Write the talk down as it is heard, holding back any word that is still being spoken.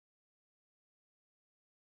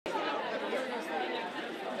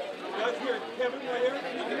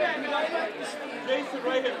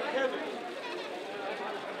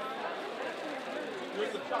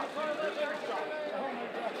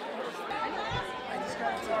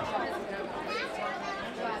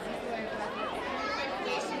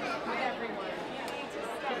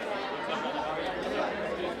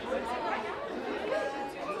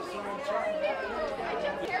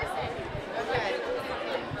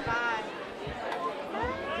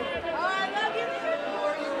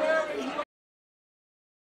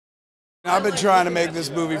I've been trying to make this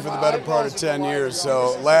movie for the better part of 10 years.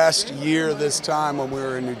 So last year, this time when we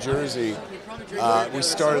were in New Jersey, we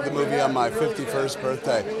started the movie on my 51st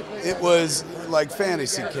birthday. It was like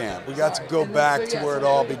fantasy camp. We got to go back to where it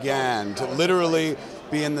all began, to literally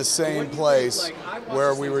be in the same place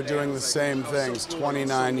where we were doing the same things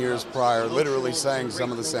 29 years prior, literally saying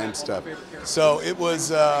some of the same stuff. So it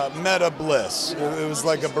was meta bliss. It was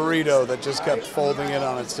like a burrito that just kept folding in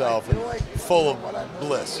on itself and full of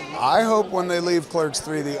bliss. I hope when they leave Clerks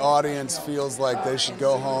III, the audience feels like they should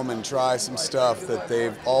go home and try some stuff that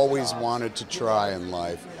they've always wanted to try in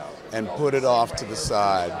life and put it off to the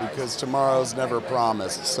side, because tomorrow's never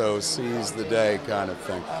promised, so seize the day kind of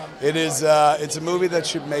thing. It's a movie that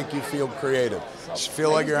should make you feel creative. You should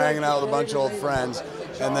feel like you're hanging out with a bunch of old friends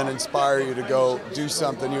and then inspire you to go do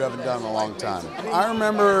something you haven't done in a long time. I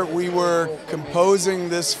remember we were composing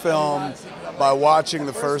this film by watching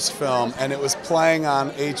the first film, and it was playing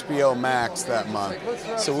on HBO Max that month.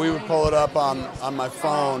 So we would pull it up on my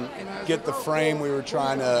phone, get the frame we were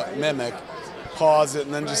trying to mimic, pause it,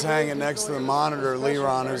 and then just hang it next to the monitor.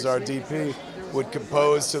 Leron, who's our DP, would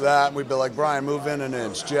compose to that, and we'd be like, Brian, move in an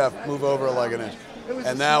inch. Jeff, move over like an inch.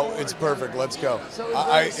 And now it's perfect, let's go.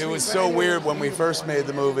 It was so weird when we first made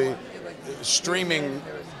the movie. Streaming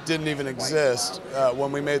didn't even exist.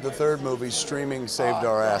 When we made the third movie, streaming saved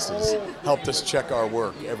our asses, helped us check our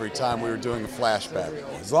work every time we were doing a flashback.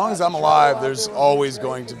 As long as I'm alive, there's always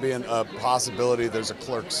going to be a possibility there's a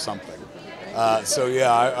Clerks something. So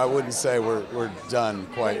yeah, I wouldn't say we're done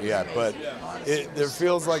quite yet, but there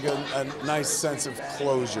feels like a nice sense of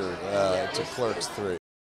closure to Clerks III.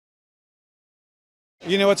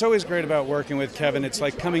 You know, what's always great about working with Kevin, it's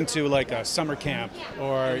like coming to like a summer camp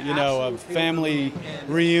or, you know, a family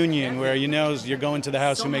reunion where you know you're going to the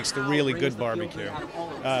house who makes the really good barbecue,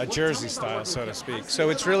 Jersey style, so to speak. So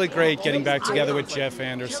it's really great getting back together with Jeff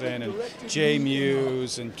Anderson and Jay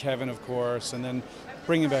Mewes and Kevin, of course, and then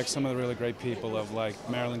bringing back some of the really great people of like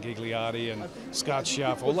Marilyn Ghigliotti and Scott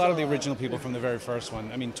Schaffel, a lot of the original people from the very first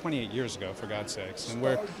one. I mean, 28 years ago, for God's sakes. And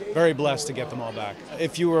we're very blessed to get them all back.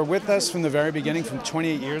 If you were with us from the very beginning, from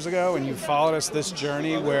 28 years ago, and you followed us this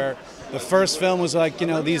journey where the first film was like, you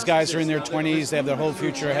know, these guys are in their 20s, they have their whole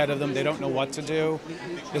future ahead of them, they don't know what to do.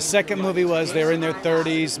 The second movie was they're in their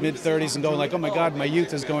 30s, mid-30s, and going like, oh my God, my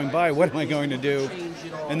youth is going by, what am I going to do?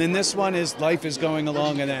 And then this one is life is going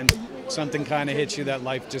along, and then something kind of hits you that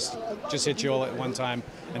life just hits you all at one time,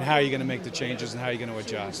 and how are you going to make the changes and how are you going to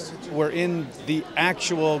adjust. We're in the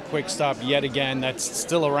actual Quick Stop yet again that's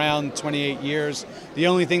still around 28 years. The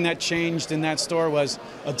only thing that changed in that store was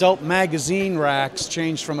adult magazine racks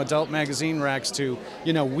changed from adult magazine racks to,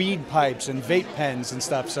 you know, weed pipes and vape pens and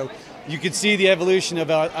stuff. So you could see the evolution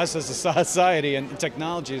of us as a society, and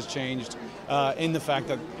technology has changed in the fact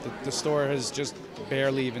that the store has just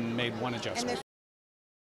barely even made one adjustment.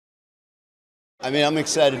 I mean, I'm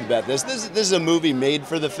excited about this. This is a movie made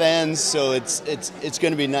for the fans, so it's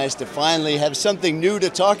going to be nice to finally have something new to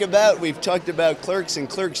talk about. We've talked about Clerks and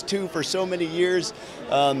Clerks II for so many years,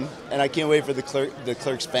 and I can't wait for the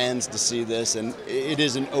Clerks fans to see this, and it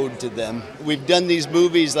is an ode to them. We've done these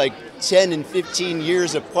movies like 10 and 15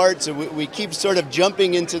 years apart, so we keep sort of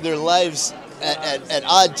jumping into their lives at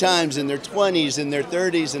odd times, in their 20s, in their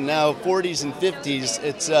 30s, and now 40s and 50s.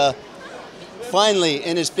 It's finally,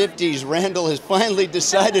 in his 50s, Randal has finally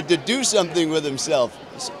decided to do something with himself.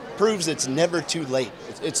 This proves it's never too late.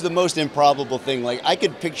 It's the most improbable thing. Like, I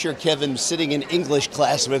could picture Kevin sitting in English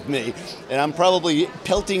class with me, and I'm probably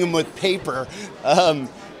pelting him with paper,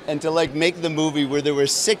 and to like make the movie where there were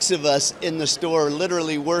 6 of us in the store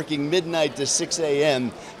literally working midnight to 6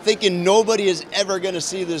 a.m., thinking nobody is ever going to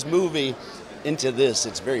see this movie, into this.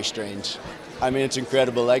 It's very strange. I mean, it's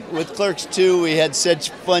incredible. Like with Clerks II, we had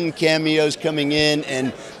such fun cameos coming in,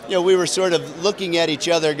 and you know, we were sort of looking at each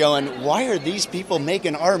other going, why are these people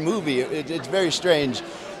making our movie? It's very strange.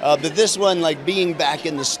 But this one, like being back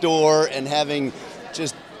in the store and having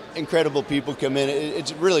just incredible people come in,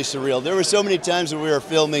 it's really surreal. There were so many times when we were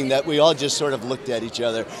filming that we all just sort of looked at each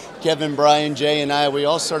other. Kevin, Brian, Jay, and I, we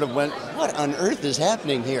all sort of went, what on earth is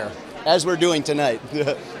happening here? As we're doing tonight.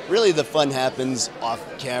 Really the fun happens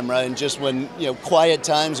off camera, and just when, you know, quiet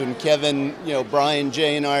times when Kevin, you know, Brian,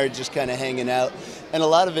 Jay, and I are just kind of hanging out. And a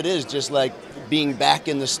lot of it is just like being back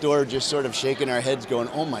in the store, just sort of shaking our heads going,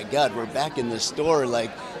 oh my God, we're back in the store. Like,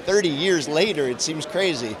 30 years later, it seems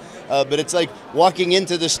crazy. But it's like walking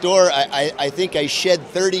into the store, I think I shed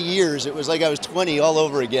 30 years. It was like I was 20 all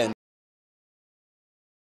over again.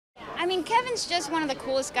 I mean, Kevin's just one of the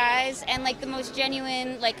coolest guys and like the most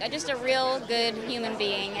genuine, like just a real good human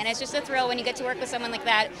being. And it's just a thrill when you get to work with someone like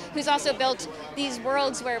that who's also built these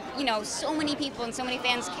worlds where, you know, so many people and so many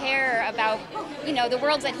fans care about, you know, the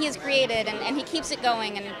worlds that he has created, and he keeps it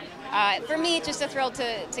going. And for me, it's just a thrill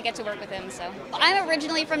to get to work with him. So I'm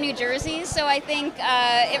originally from New Jersey, so I think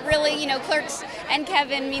it really, you know, Clerks and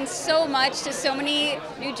Kevin means so much to so many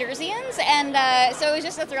New Jerseyans, and so it was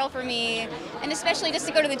just a thrill for me, and especially just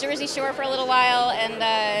to go to the Jersey Shore for a little while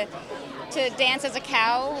and to dance as a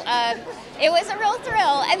cow. It was a real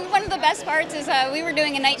thrill, and one of the best parts is we were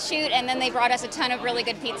doing a night shoot, and then they brought us a ton of really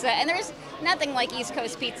good pizza, and there's nothing like East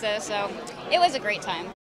Coast pizza, so it was a great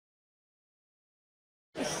time.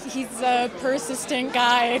 He's a persistent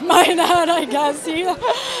guy, my dad, I guess. He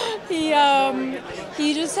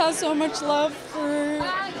just has so much love for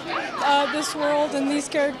this world and these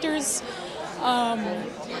characters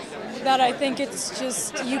that I think it's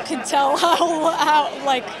just, you can tell how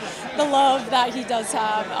like the love that he does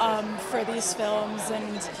have for these films,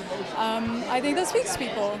 and I think that speaks to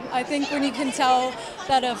people. I think when you can tell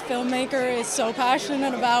that a filmmaker is so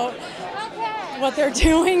passionate about what they're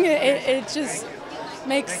doing, it just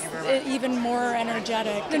makes it even more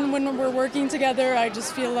energetic. And when we're working together, I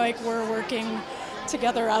just feel like we're working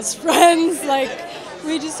together as friends. Like,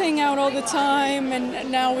 we just hang out all the time,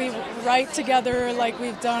 and now we write together. Like,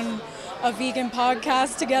 we've done a vegan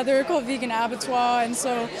podcast together called Vegan Abattoir, and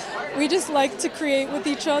so we just like to create with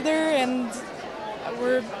each other, and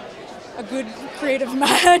we're a good creative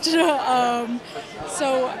match.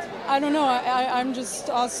 So I don't know, I'm just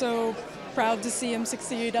also proud to see him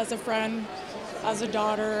succeed as a friend, as a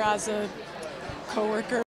daughter, as a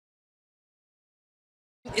coworker.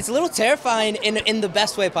 It's a little terrifying in the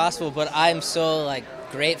best way possible, but I'm so like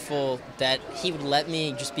grateful that he would let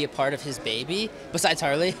me just be a part of his baby, besides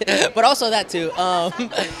Harley, but also that too.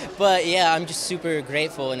 But yeah, I'm just super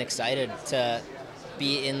grateful and excited to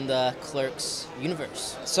be in the Clerks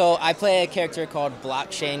universe. So I play a character called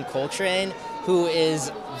Blockchain Coltrane, who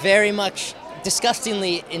is very much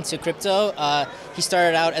disgustingly into crypto. He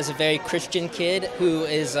started out as a very Christian kid who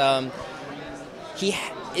is he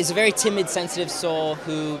is a very timid, sensitive soul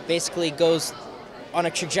who basically goes on a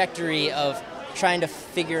trajectory of trying to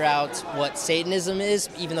figure out what Satanism is,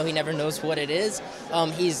 even though he never knows what it is.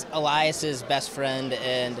 He's Elias's best friend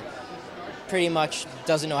and pretty much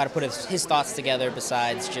doesn't know how to put his thoughts together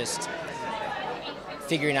besides just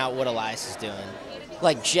figuring out what Elias is doing.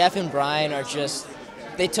 Like, Jeff and Brian are just,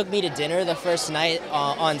 they took me to dinner the first night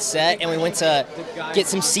on set, and we went to get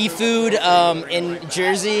some seafood in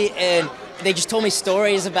Jersey, and they just told me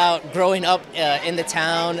stories about growing up in the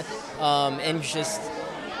town and just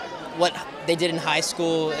what they did in high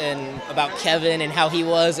school and about Kevin and how he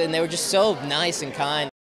was, and they were just so nice and kind.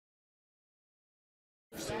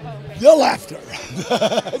 The laughter.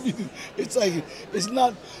 I mean, it's like, it's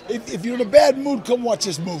not, if you're in a bad mood, come watch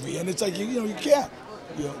this movie. And it's like, you know, you can't.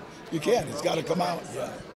 You can't. It's got to come out. Yeah.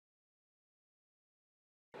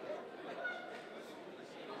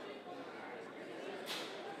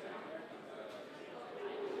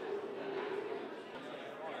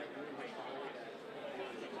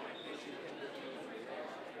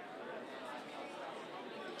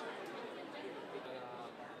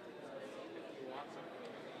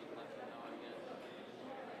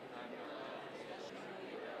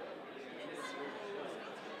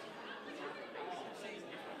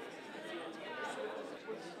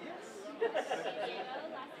 Yes.